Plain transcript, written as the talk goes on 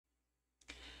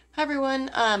Hi everyone.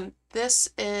 This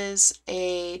is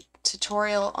a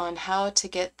tutorial on how to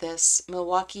get this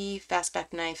Milwaukee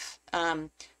Fastback knife,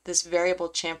 this variable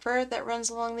chamfer that runs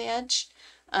along the edge.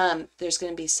 There's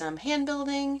going to be some hand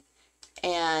building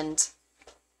and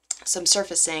some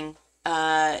surfacing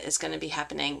is going to be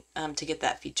happening to get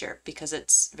that feature because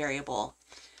it's variable.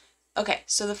 Okay,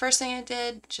 so the first thing I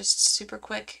did, just super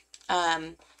quick,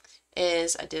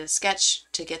 is I did a sketch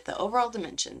to get the overall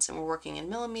dimensions, and we're working in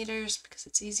millimeters because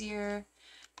it's easier.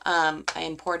 I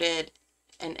imported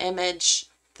an image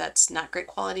that's not great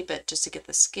quality, but just to get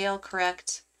the scale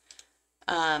correct.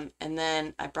 And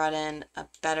then I brought in a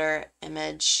better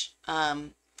image, a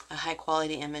high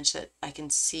quality image that I can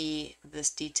see this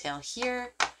detail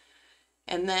here.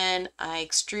 And then I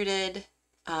extruded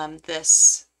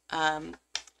this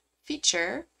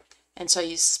feature. And so I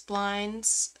used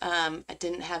splines. I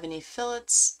didn't have any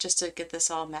fillets just to get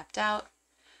this all mapped out.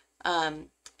 And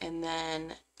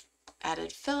then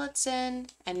added fillets in,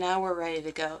 and now we're ready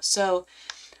to go. So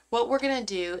what we're going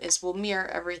to do is we'll mirror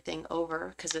everything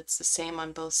over because it's the same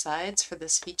on both sides for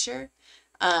this feature.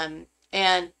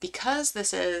 And because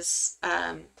this is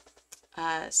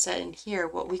set in here,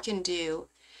 what we can do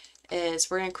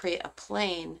is we're going to create a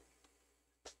plane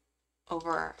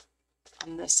over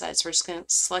on this side. So we're just going to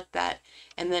select that,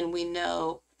 and then we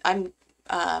know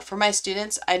for my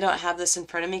students, I don't have this in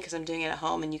front of me because I'm doing it at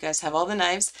home and you guys have all the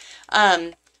knives.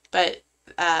 But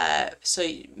so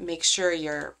you make sure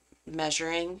you're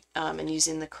measuring and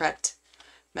using the correct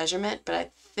measurement. But I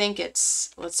think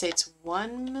it's, let's say it's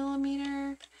 1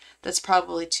 millimeter. That's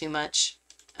probably too much.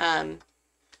 We'll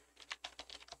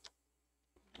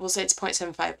say it's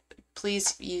 0.75.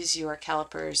 Please use your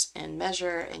calipers and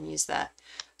measure and use that.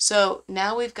 So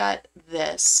now we've got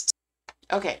this.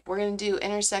 Okay, we're going to do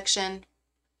intersection,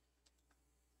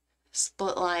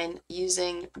 split line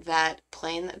using that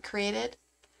plane that we created.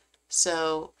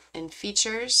 So in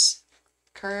features,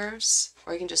 curves,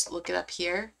 or you can just look it up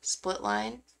here, split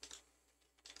line,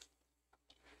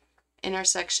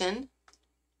 intersection,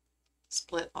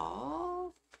 split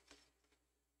all,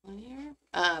 linear.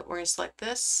 We're going to select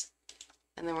this,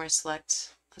 and then we're going to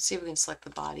select, let's see if we can select the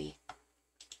body.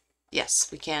 Yes,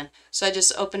 we can. So I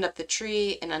just opened up the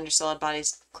tree and under solid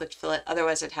bodies, clicked fillet.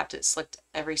 Otherwise I'd have to select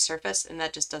every surface, and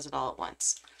that just does it all at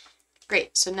once.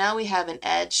 Great, so now we have an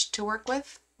edge to work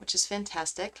with, which is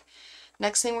fantastic.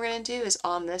 Next thing we're going to do is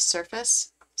on this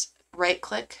surface, right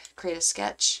click, create a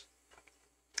sketch.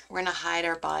 We're going to hide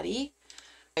our body.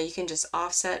 You can just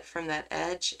offset from that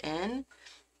edge in,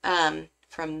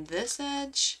 from this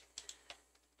edge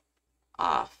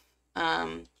off.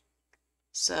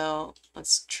 So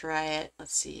let's try it.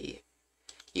 Let's see.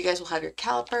 You guys will have your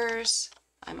calipers.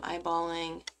 I'm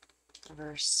eyeballing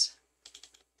reverse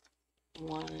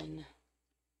 1.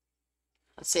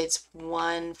 Let's say it's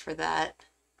 1 for that.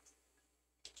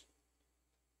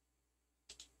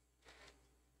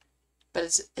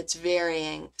 But it's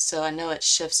varying, so I know it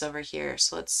shifts over here.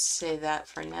 So let's say that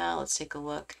for now. Let's take a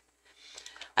look.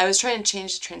 I was trying to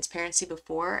change the transparency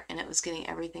before, and it was getting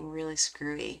everything really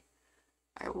screwy.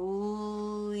 All right,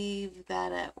 we'll leave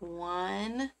that at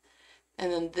 1.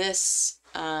 And then this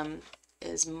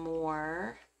is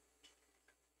more.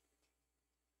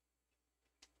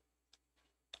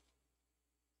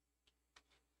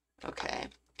 Okay,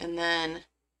 and then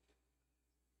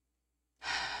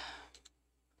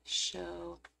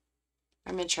show.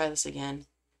 I'm going to try this again.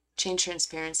 Change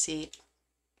transparency.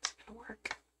 It's going to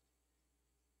work.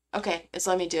 Okay, it's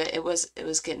letting me do it. It was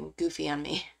getting goofy on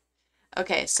me.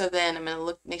 Okay, so then I'm going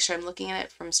to make sure I'm looking at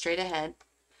it from straight ahead.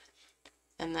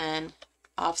 And then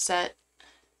offset,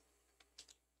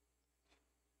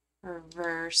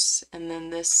 reverse, and then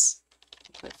this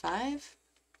 0.5.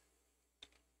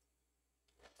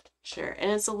 Sure,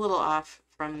 and it's a little off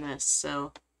from this,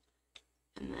 so,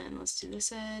 and then let's do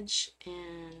this edge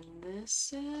and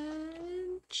this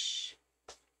edge.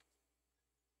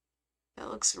 That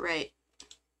looks right.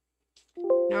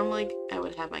 Normally I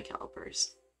would have my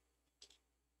calipers.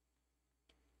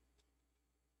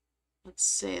 Let's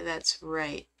say that's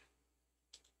right.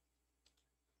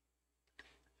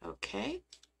 Okay.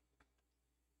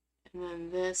 And then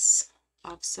this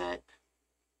offset.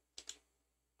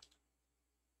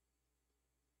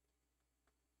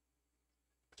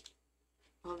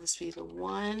 Will this be the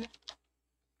 1?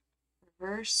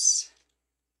 Reverse.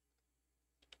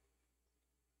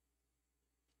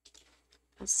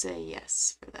 Let's say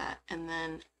yes for that. And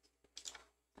then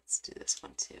let's do this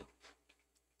one too.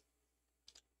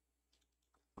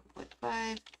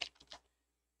 1.5.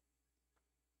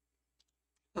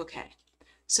 Okay.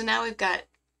 So now we've got,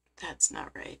 that's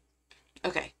not right.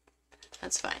 Okay.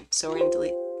 That's fine. So we're going to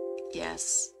delete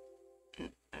yes.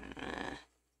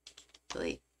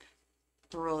 delete,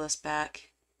 roll this back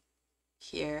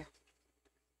here.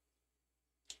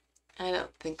 I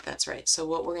don't think that's right. So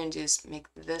what we're going to do is make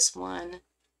this one.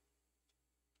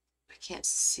 I can't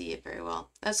see it very well.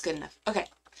 That's good enough. Okay,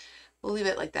 we'll leave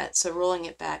it like that. So rolling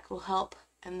it back will help.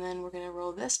 And then we're going to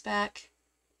roll this back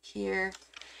here.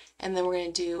 And then we're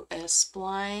going to do a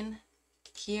spline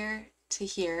here to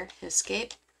here,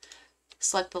 escape.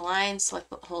 Select the line,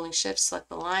 holding shift, select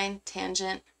the line,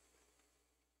 tangent,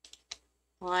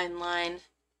 line, line,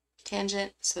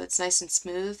 tangent, so it's nice and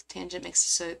smooth. Tangent makes it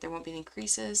so that there won't be any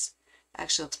creases.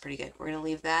 Actually looks pretty good. We're going to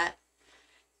leave that.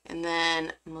 And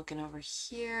then I'm looking over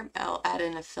here. I'll add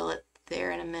in a fillet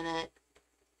there in a minute.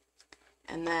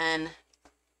 And then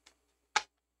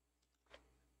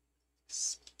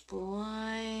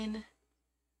spline.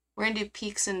 We're going to do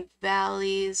peaks and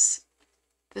valleys.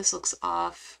 This looks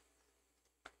off.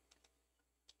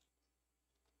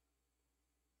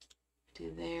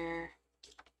 Do there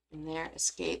and there,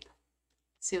 escape.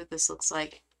 See what this looks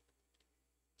like.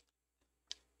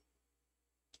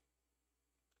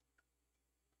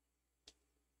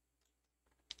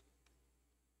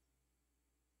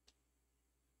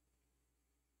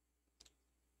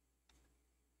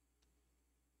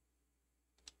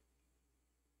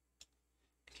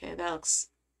 Okay, that looks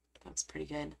pretty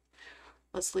good.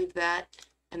 Let's leave that,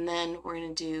 and then we're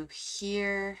going to do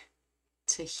here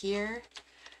to here.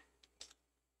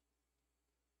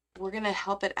 We're going to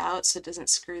help it out so it doesn't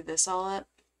screw this all up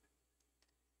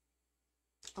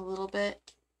a little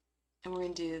bit. And we're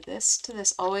going to do this to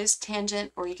this, always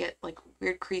tangent, or you get like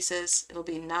weird creases. It'll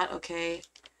be not okay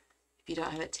if you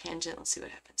don't have it tangent. Let's see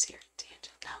what happens here. Tangent,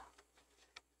 no.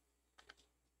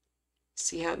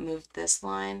 See how it moved this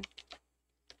line?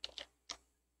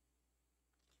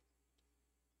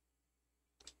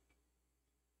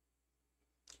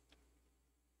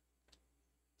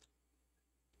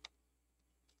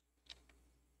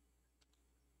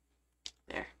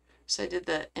 There. So I did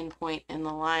the endpoint in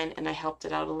the line and I helped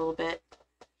it out a little bit.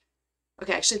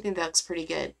 Okay, I actually think that looks pretty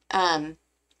good. All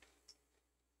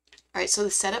right, so the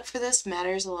setup for this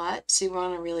matters a lot. So you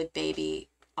want to really baby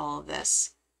all of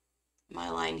this. My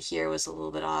line here was a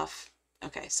little bit off.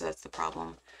 Okay, so that's the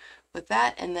problem with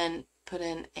that. And then put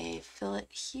in a fillet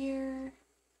here.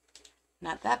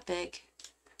 Not that big.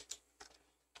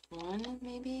 One,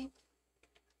 maybe.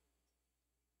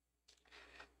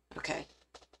 Okay,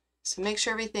 so make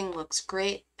sure everything looks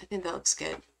great. I think that looks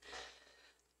good.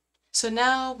 So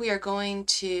now we are going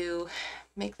to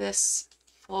make this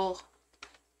full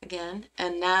again,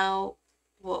 and now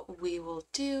what we will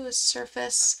do is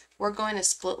surface. We're going to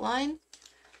split line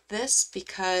this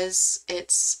because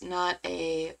it's not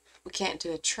a, we can't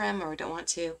do a trim, or we don't want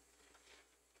to.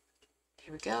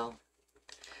 Here we go.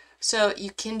 So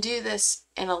you can do this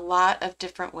in a lot of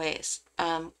different ways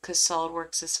because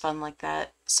SolidWorks is fun like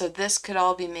that. So this could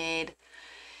all be made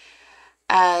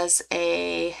as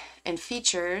a, in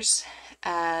features,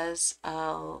 as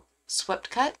a swept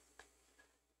cut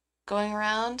going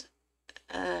around,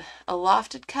 a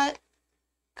lofted cut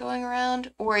going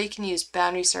around, or you can use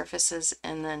boundary surfaces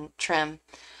and then trim.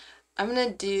 I'm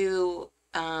going to do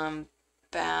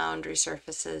boundary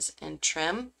surfaces and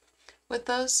trim with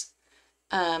those.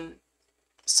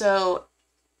 So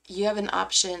you have an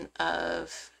option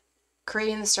of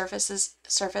creating the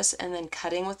surface and then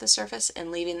cutting with the surface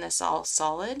and leaving this all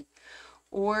solid,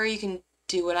 or you can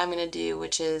do what I'm going to do,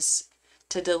 which is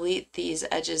to delete these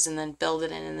edges and then build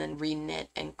it in and then re-knit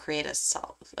and create a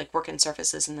solid, like work in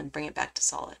surfaces and then bring it back to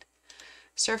solid.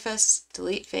 Surface,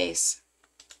 delete face,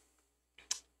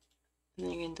 and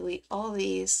then you're going to delete all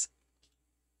these.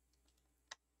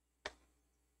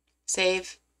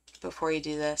 Save before you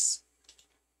do this.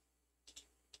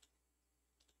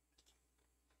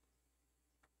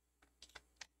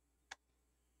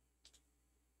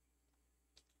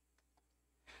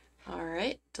 All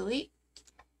right, delete.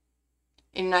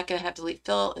 And you're not going to have delete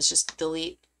fill, it's just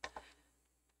delete.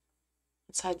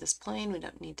 Let's hide this plane, we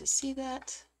don't need to see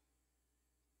that.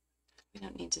 We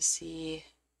don't need to see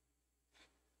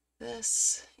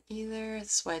this either.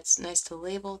 That's why it's nice to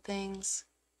label things.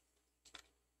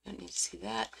 We don't need to see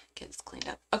that. Get this cleaned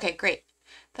up. Okay, great.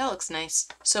 That looks nice.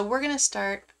 So we're going to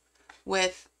start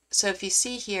with, so if you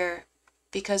see here,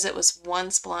 because it was one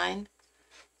spline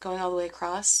going all the way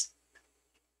across,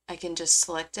 I can just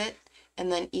select it,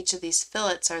 and then each of these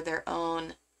fillets are their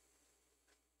own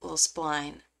little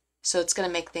spline. So it's going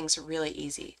to make things really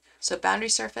easy. So boundary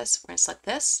surface, we're going to select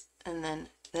this, and then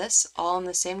this, all in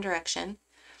the same direction,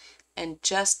 and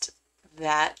just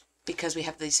that, because we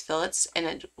have these fillets, and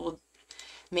it will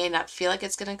may not feel like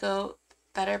it's going to go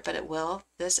better, but it will.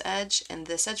 This edge and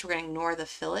this edge, we're going to ignore the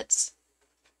fillets.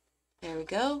 There we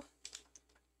go.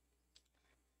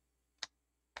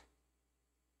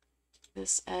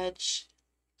 This edge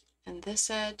and this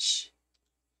edge.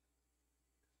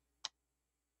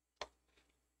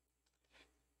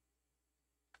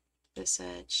 This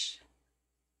edge,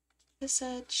 this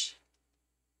edge.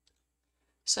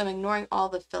 So I'm ignoring all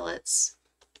the fillets.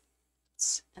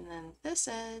 And then this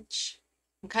edge.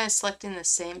 I'm kind of selecting the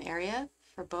same area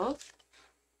for both.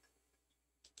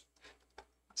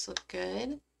 This looks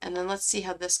good. And then let's see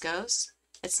how this goes.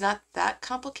 It's not that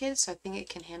complicated, so I think it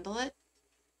can handle it.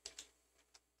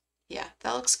 Yeah,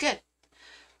 that looks good.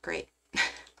 Great.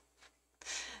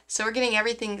 So we're getting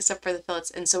everything except for the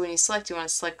fillets. And so when you select, you want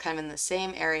to select kind of in the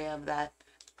same area of that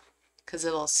because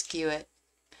it'll skew it.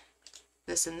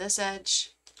 This and this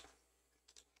edge.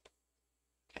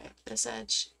 Okay, this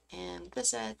edge and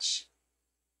this edge.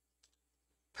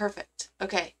 Perfect.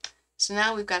 Okay, so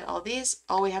now we've got all these.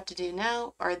 All we have to do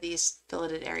now are these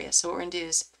filleted areas. So what we're going to do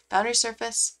is boundary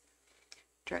surface,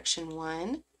 direction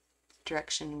 1,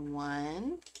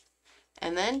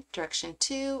 and then direction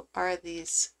 2 are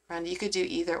these round. You could do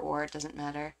either or, it doesn't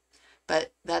matter.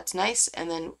 But that's nice. And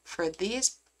then for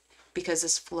these, because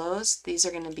this flows, these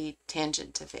are going to be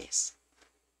tangent to face.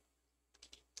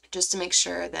 Just to make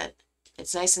sure that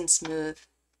it's nice and smooth,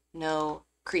 no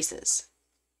creases.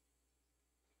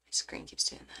 My screen keeps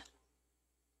doing that.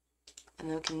 And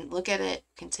then we can look at it,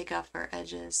 we can take off our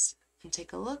edges and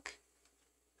take a look.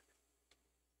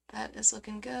 That is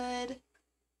looking good.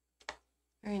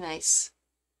 Very nice.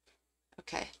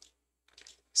 Okay,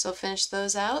 so finish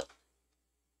those out.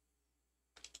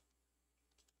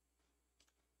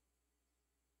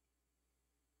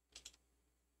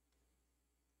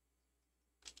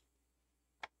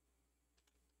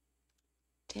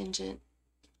 Tangent,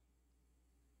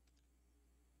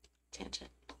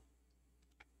 tangent.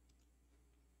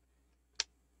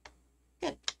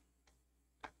 Good.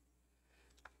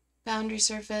 Boundary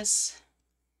surface.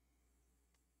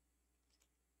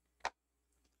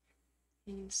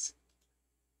 These.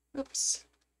 Oops.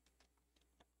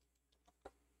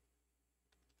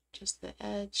 Just the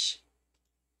edge.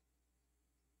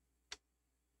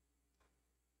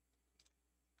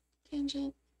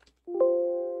 Tangent.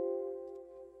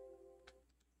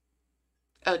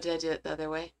 Oh, did I do it the other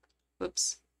way?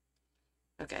 Whoops.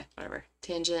 Okay, whatever.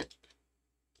 Tangent.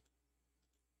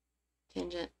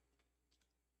 Tangent.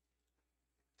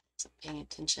 Wasn't paying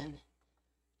attention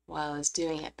while I was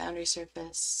doing it. Boundary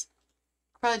surface.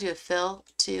 Probably do a fill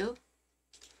too.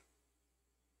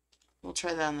 We'll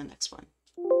try that on the next one.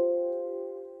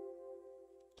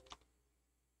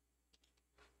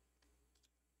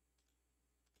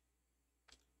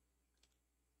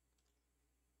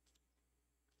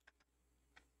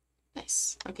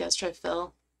 Nice. Okay, let's try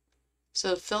fill.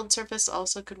 So filled surface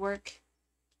also could work.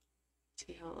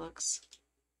 See how it looks.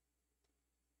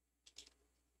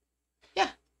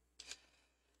 Yeah.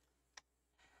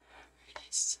 Very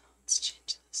nice. Let's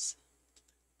change this.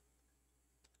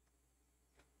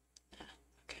 Yeah,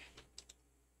 okay.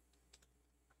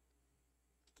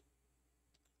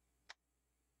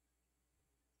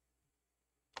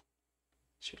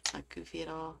 Sure it's not goofy at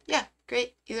all. Yeah,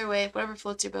 great. Either way, whatever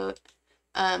floats your boat.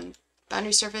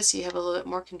 Boundary surface, you have a little bit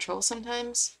more control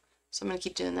sometimes. So I'm going to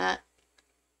keep doing that.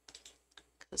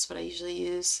 That's what I usually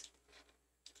use.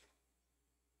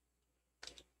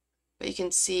 But you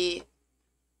can see,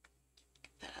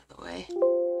 get that out of the way.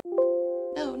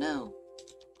 No, no.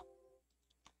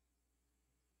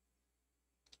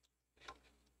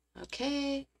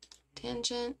 Okay,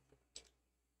 tangent,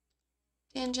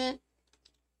 tangent.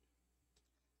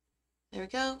 There we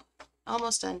go.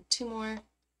 Almost done. 2 more.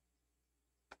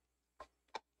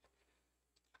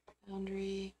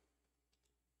 Boundary.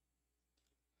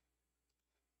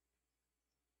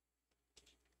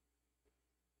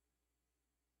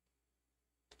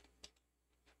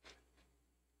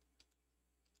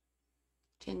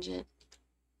 Tangent.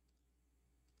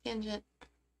 Tangent.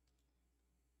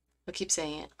 I'll keep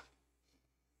saying it.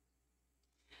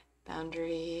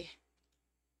 Boundary.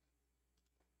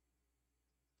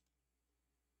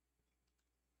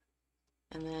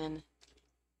 And then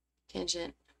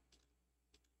tangent.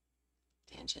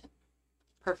 Tangent.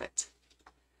 Perfect.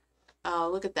 Oh,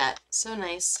 look at that. So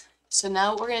nice. So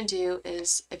now what we're going to do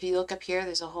is, if you look up here,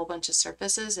 there's a whole bunch of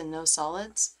surfaces and no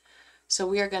solids. So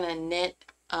we are going to knit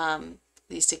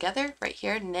these together right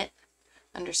here, knit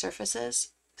under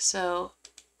surfaces. So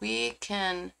we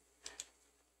can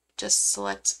just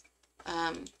select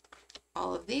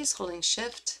all of these, holding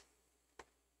shift.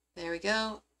 There we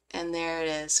go. And there it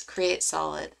is, create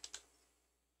solid.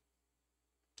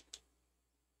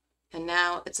 And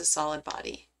now it's a solid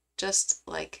body, just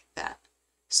like that.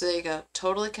 So there you go,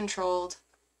 totally controlled,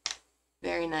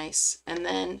 very nice. And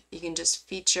then you can just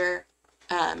feature,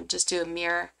 just do a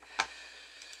mirror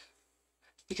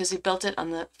because we built it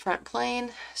on the front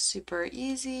plane, super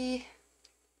easy.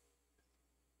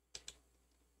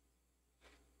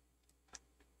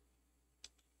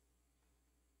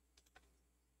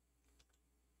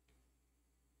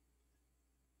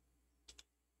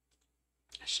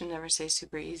 I should never say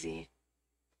super easy.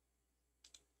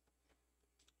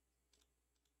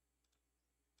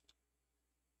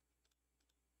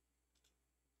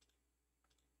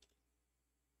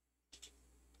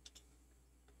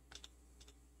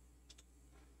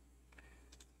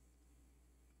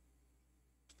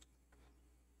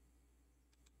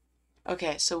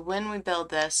 Okay, so when we build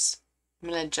this, I'm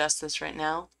going to adjust this right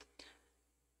now.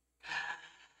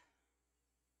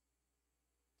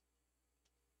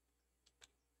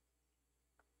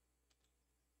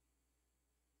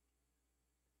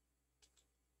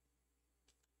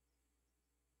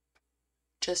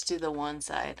 Just do the one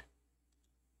side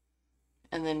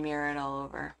and then mirror it all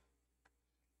over.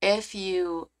 If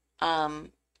you,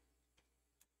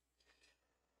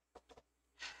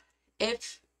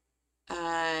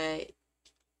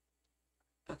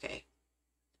 okay,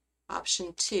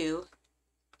 option 2,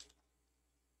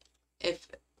 if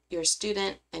you're a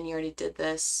student and you already did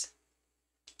this,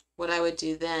 what I would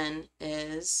do then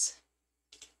is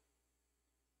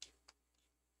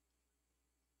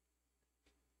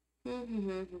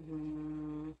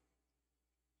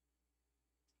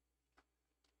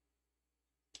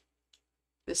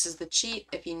this is the cheat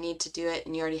if you need to do it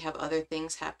and you already have other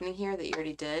things happening here that you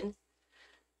already did.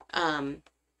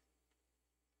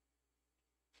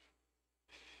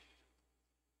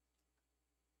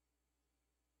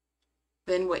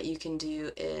 Then what you can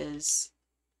do is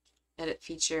edit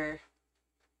feature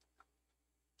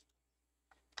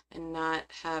and not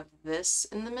have this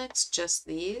in the mix, just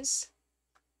these.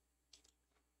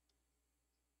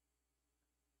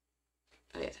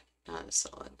 Oh yeah, not a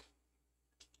solid.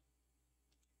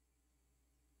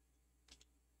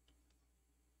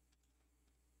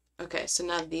 Okay, so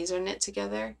now these are knit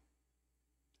together.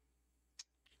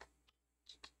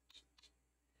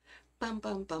 Bum,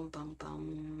 bum, bum, bum,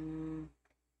 bum.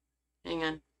 Hang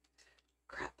on.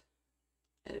 Crap.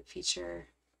 Edit feature.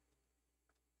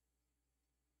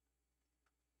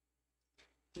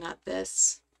 Not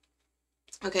this.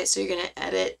 Okay, so you're going to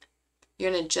edit.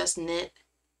 You're going to just knit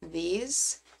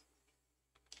these.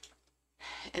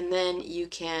 And then you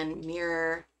can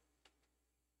mirror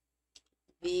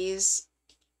these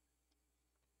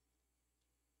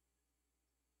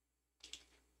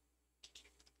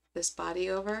this body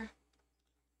over.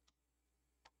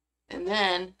 And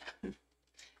then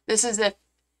this is if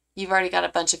you've already got a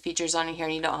bunch of features on here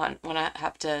and you don't want to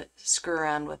have to screw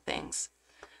around with things.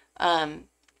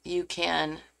 You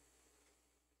can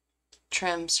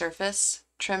trim surface,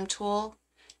 trim tool.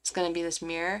 It's going to be this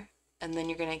mirror, and then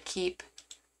you're going to keep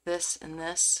this and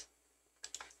this.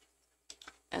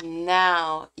 And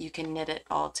now you can knit it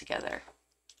all together.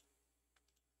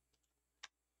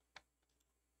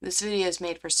 This video is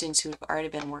made for students who have already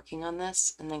been working on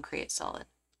this and then create solid.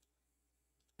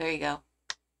 There you go.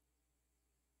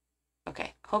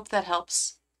 Okay, hope that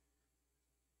helps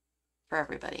for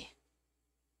everybody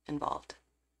involved.